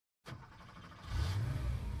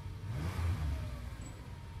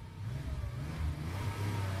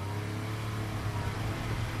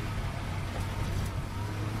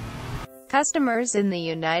Customers in the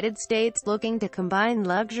United States looking to combine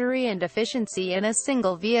luxury and efficiency in a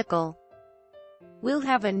single vehicle will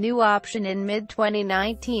have a new option in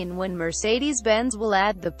mid-2019 when Mercedes-Benz will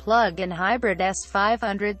add the plug-in hybrid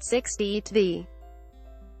S560e to the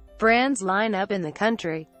brand's lineup in the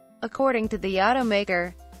country. According to the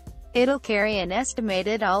automaker, it'll carry an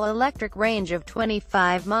estimated all-electric range of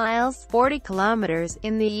 25 miles, 40 kilometers,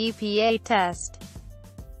 in the EPA test.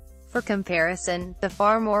 For comparison, the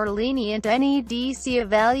far more lenient NEDC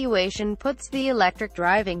evaluation puts the electric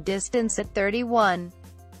driving distance at 31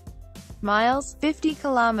 miles, 50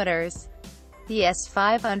 kilometers. The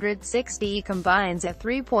S560e combines a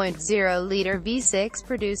 3.0-liter V6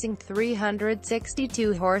 producing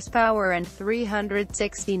 362 horsepower and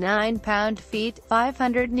 369 pound-feet,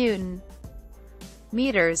 500 Newton-meters,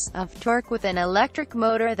 of torque with an electric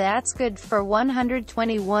motor that's good for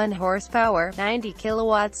 121 horsepower, 90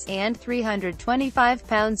 kilowatts, and 325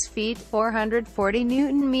 pounds-feet, 440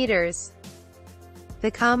 Newton-meters. The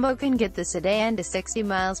combo can get the sedan to 60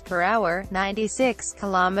 miles per hour, 96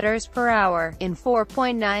 kilometers per hour, in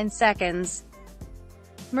 4.9 seconds.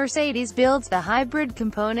 Mercedes builds the hybrid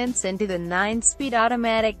components into the 9-speed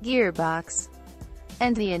automatic gearbox,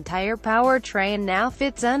 and the entire powertrain now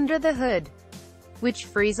fits under the hood, which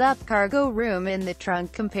frees up cargo room in the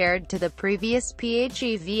trunk compared to the previous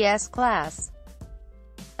PHEV S-Class.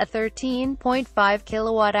 A 13.5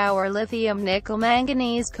 kilowatt-hour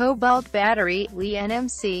lithium-nickel-manganese-cobalt battery,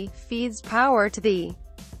 LiNMC, feeds power to the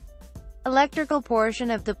electrical portion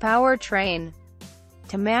of the powertrain.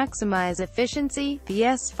 To maximize efficiency, the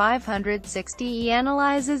S560e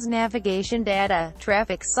analyzes navigation data,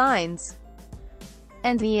 traffic signs,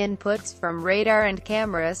 and the inputs from radar and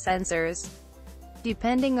camera sensors.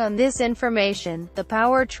 Depending on this information, the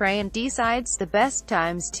powertrain decides the best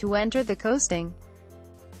times to enter the coasting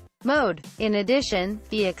mode. In addition,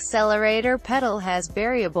 the accelerator pedal has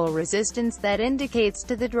variable resistance that indicates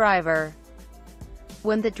to the driver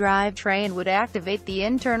when the drivetrain would activate the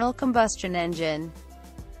internal combustion engine,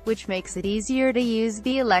 which makes it easier to use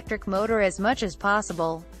the electric motor as much as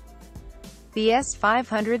possible. The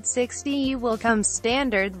S560e will come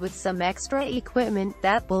standard with some extra equipment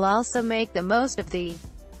that will also make the most of the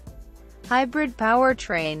hybrid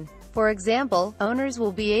powertrain. For example, owners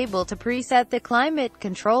will be able to preset the climate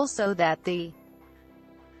control so that the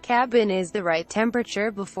cabin is the right temperature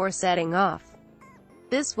before setting off.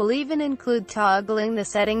 This will even include toggling the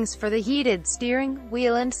settings for the heated steering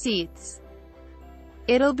wheel and seats.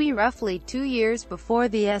 It'll be roughly 2 years before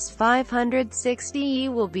the S560e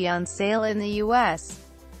will be on sale in the US.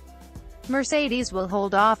 Mercedes will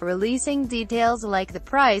hold off releasing details like the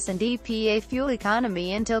price and EPA fuel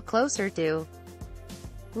economy until closer to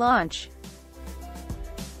launch.